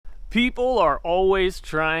People are always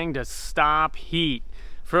trying to stop heat.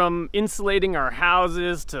 From insulating our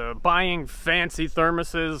houses to buying fancy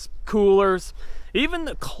thermoses, coolers, even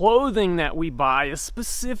the clothing that we buy is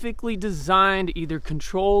specifically designed to either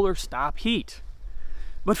control or stop heat.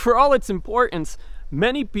 But for all its importance,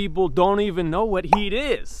 many people don't even know what heat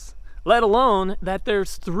is, let alone that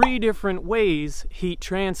there's 3 different ways heat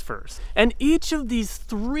transfers. And each of these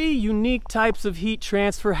 3 unique types of heat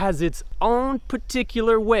transfer has its own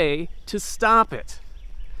particular way to stop it.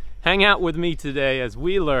 Hang out with me today as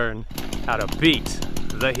we learn how to beat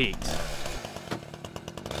the heat.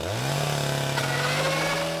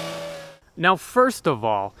 Now, first of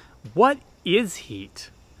all, what is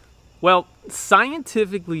heat? Well,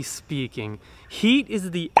 scientifically speaking, heat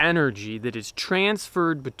is the energy that is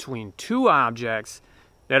transferred between 2 objects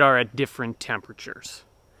that are at different temperatures.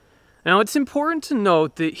 Now, it's important to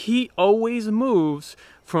note that heat always moves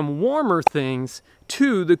from warmer things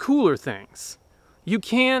to the cooler things. You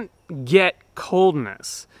can't get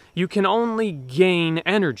coldness. You can only gain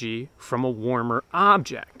energy from a warmer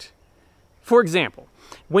object. For example,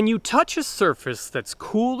 when you touch a surface that's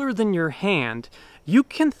cooler than your hand, you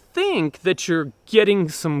can think that you're getting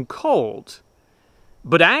some cold.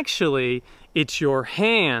 But actually, it's your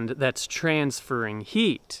hand that's transferring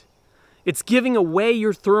heat. It's giving away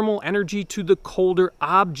your thermal energy to the colder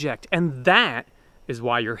object, and that is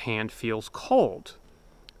why your hand feels cold.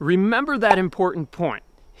 Remember that important point.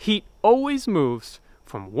 Heat always moves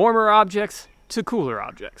from warmer objects to cooler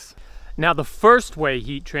objects. Now, the first way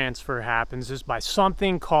heat transfer happens is by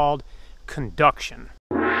something called conduction.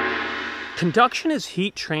 Conduction is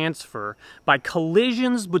heat transfer by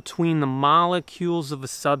collisions between the molecules of a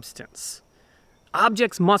substance.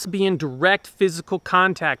 Objects must be in direct physical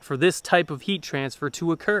contact for this type of heat transfer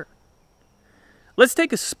to occur. Let's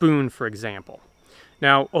take a spoon, for example.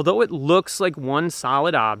 Now, although it looks like one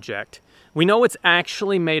solid object, we know it's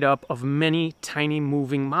actually made up of many tiny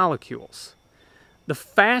moving molecules. The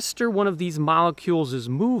faster one of these molecules is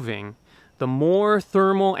moving, the more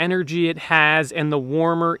thermal energy it has and the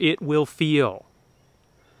warmer it will feel.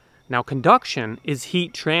 Now, conduction is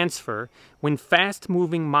heat transfer when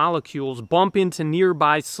fast-moving molecules bump into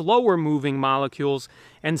nearby slower-moving molecules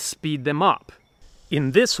and speed them up.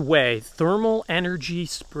 In this way, thermal energy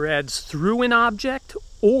spreads through an object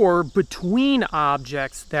or between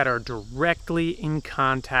objects that are directly in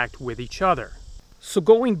contact with each other. So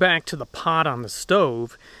going back to the pot on the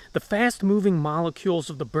stove, the fast-moving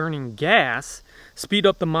molecules of the burning gas speed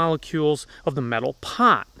up the molecules of the metal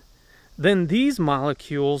pot. Then these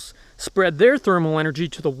molecules spread their thermal energy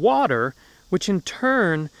to the water, which in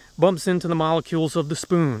turn bumps into the molecules of the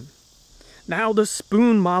spoon. Now the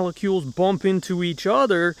spoon molecules bump into each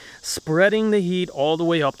other, spreading the heat all the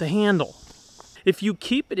way up the handle. If you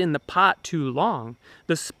keep it in the pot too long,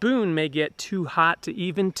 the spoon may get too hot to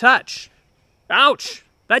even touch. Ouch!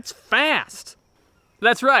 That's fast!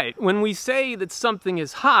 That's right, when we say that something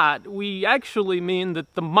is hot, we actually mean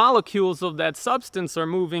that the molecules of that substance are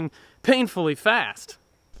moving painfully fast.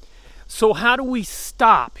 So how do we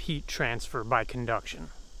stop heat transfer by conduction?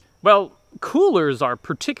 Well, coolers are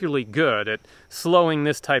particularly good at slowing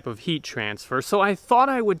this type of heat transfer, so I thought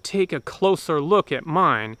I would take a closer look at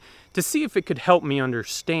mine to see if it could help me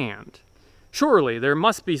understand. Surely there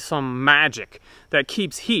must be some magic that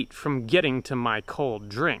keeps heat from getting to my cold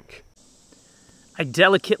drink. I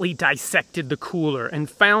delicately dissected the cooler and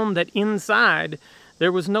found that inside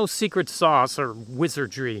there was no secret sauce or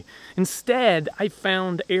wizardry. Instead, I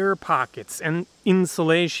found air pockets and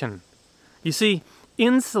insulation. You see,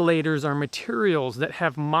 insulators are materials that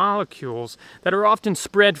have molecules that are often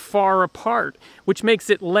spread far apart, which makes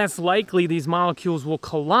it less likely these molecules will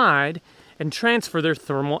collide and transfer their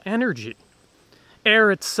thermal energy.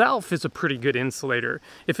 Air itself is a pretty good insulator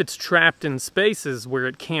if it's trapped in spaces where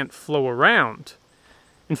it can't flow around.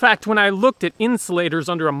 In fact, when I looked at insulators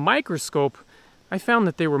under a microscope, I found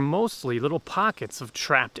that they were mostly little pockets of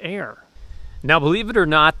trapped air. Now, believe it or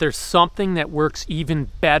not, there's something that works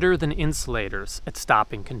even better than insulators at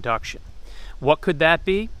stopping conduction. What could that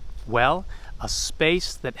be? Well, a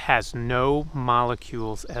space that has no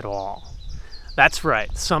molecules at all. That's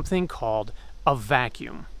right, something called a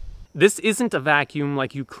vacuum. This isn't a vacuum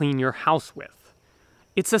like you clean your house with.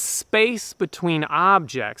 It's a space between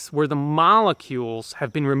objects where the molecules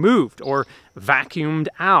have been removed or vacuumed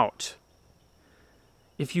out.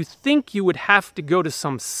 If you think you would have to go to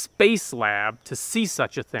some space lab to see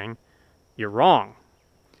such a thing, you're wrong.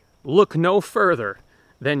 Look no further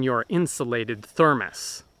than your insulated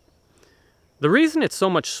thermos. The reason it's so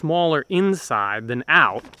much smaller inside than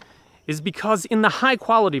out is because in the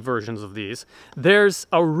high-quality versions of these, there's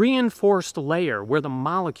a reinforced layer where the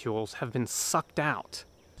molecules have been sucked out.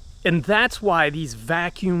 And that's why these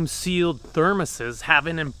vacuum-sealed thermoses have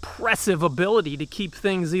an impressive ability to keep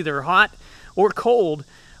things either hot or cold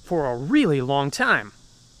for a really long time.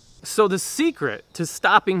 So the secret to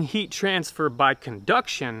stopping heat transfer by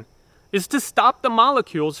conduction is to stop the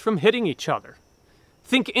molecules from hitting each other.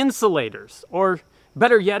 Think insulators, or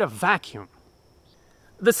better yet, a vacuum.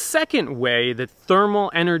 The second way that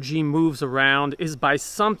thermal energy moves around is by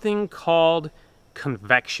something called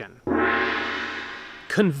convection.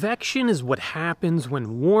 Convection is what happens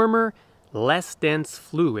when warmer, less dense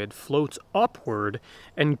fluid floats upward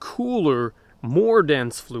and cooler, more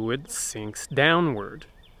dense fluid sinks downward.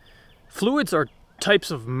 Fluids are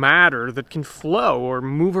types of matter that can flow or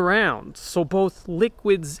move around, so both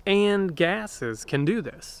liquids and gases can do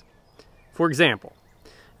this. For example,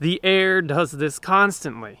 the air does this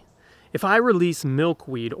constantly. If I release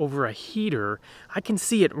milkweed over a heater, I can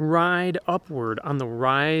see it ride upward on the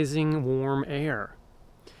rising warm air.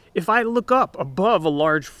 If I look up above a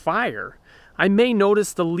large fire, I may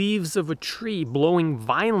notice the leaves of a tree blowing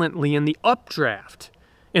violently in the updraft,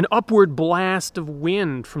 an upward blast of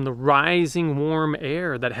wind from the rising warm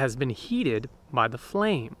air that has been heated by the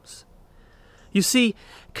flames. You see,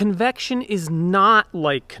 convection is not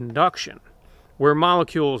like conduction, where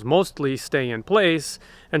molecules mostly stay in place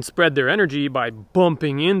and spread their energy by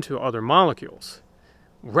bumping into other molecules.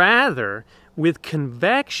 Rather, with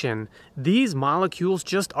convection, these molecules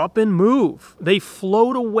just up and move. They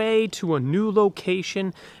float away to a new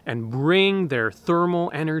location and bring their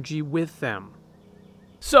thermal energy with them.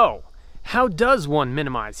 So, how does one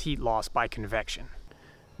minimize heat loss by convection?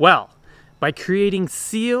 Well, by creating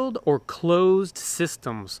sealed or closed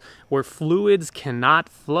systems where fluids cannot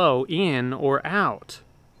flow in or out.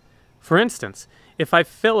 For instance, if I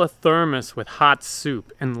fill a thermos with hot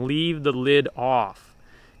soup and leave the lid off,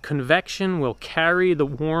 convection will carry the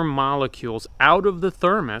warm molecules out of the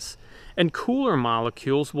thermos and cooler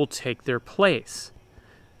molecules will take their place.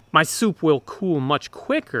 My soup will cool much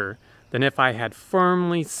quicker than if I had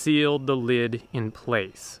firmly sealed the lid in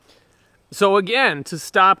place. So again, to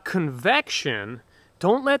stop convection,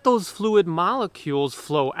 don't let those fluid molecules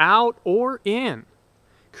flow out or in.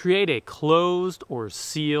 Create a closed or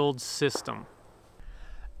sealed system.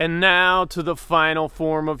 And now to the final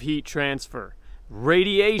form of heat transfer.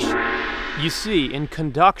 Radiation. You see, in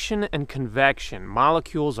conduction and convection,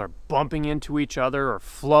 molecules are bumping into each other or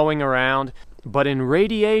flowing around, but in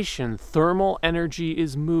radiation, thermal energy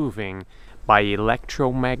is moving by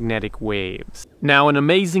electromagnetic waves. Now, an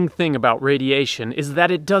amazing thing about radiation is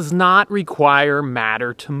that it does not require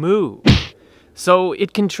matter to move. So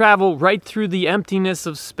it can travel right through the emptiness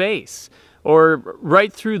of space, or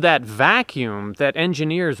right through that vacuum that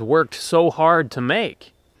engineers worked so hard to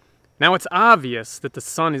make. Now, it's obvious that the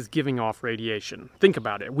sun is giving off radiation. Think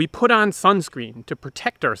about it. We put on sunscreen to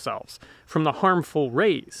protect ourselves from the harmful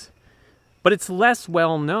rays. But it's less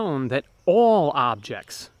well known that all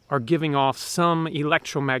objects are giving off some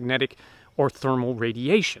electromagnetic or thermal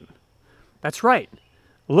radiation. That's right.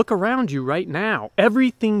 Look around you right now.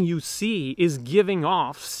 Everything you see is giving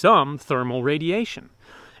off some thermal radiation.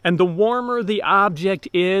 And the warmer the object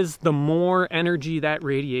is, the more energy that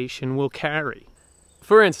radiation will carry.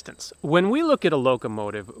 For instance, when we look at a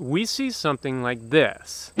locomotive, we see something like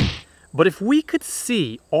this. But if we could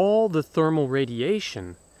see all the thermal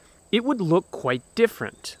radiation, it would look quite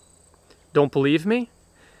different. Don't believe me?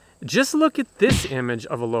 Just look at this image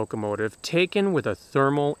of a locomotive taken with a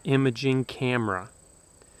thermal imaging camera.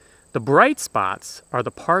 The bright spots are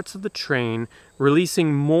the parts of the train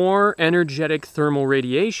releasing more energetic thermal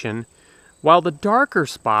radiation, while the darker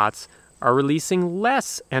spots are releasing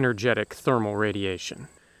less energetic thermal radiation.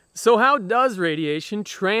 So how does radiation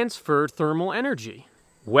transfer thermal energy?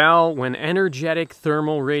 Well, when energetic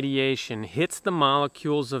thermal radiation hits the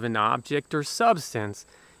molecules of an object or substance,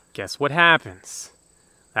 guess what happens?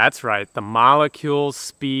 That's right, the molecules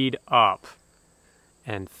speed up.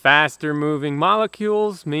 And faster moving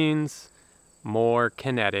molecules means more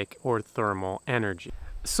kinetic or thermal energy.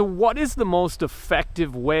 So what is the most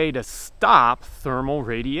effective way to stop thermal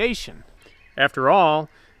radiation? After all,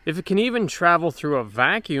 if it can even travel through a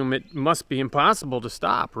vacuum, it must be impossible to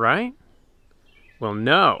stop, right? Well,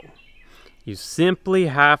 no. You simply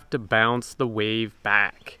have to bounce the wave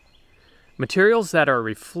back. Materials that are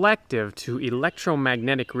reflective to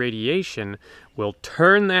electromagnetic radiation will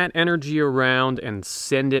turn that energy around and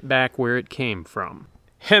send it back where it came from.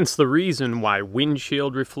 Hence the reason why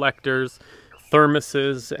windshield reflectors,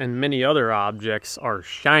 thermoses, and many other objects are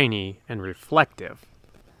shiny and reflective.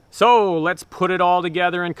 So let's put it all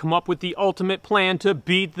together and come up with the ultimate plan to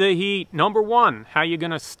beat the heat. Number one, how you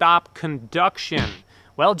gonna stop conduction?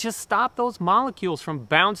 Well, just stop those molecules from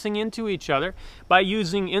bouncing into each other by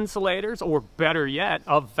using insulators, or better yet,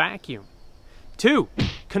 a vacuum. Two,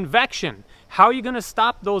 convection. How are you gonna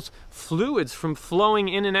stop those fluids from flowing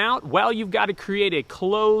in and out? Well, you've got to create a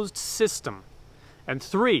closed system. And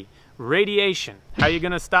three, radiation. How are you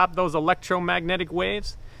gonna stop those electromagnetic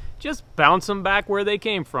waves? Just bounce them back where they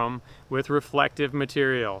came from with reflective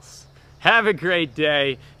materials. Have a great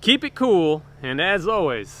day, keep it cool, and as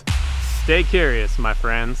always, stay curious, my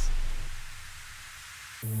friends.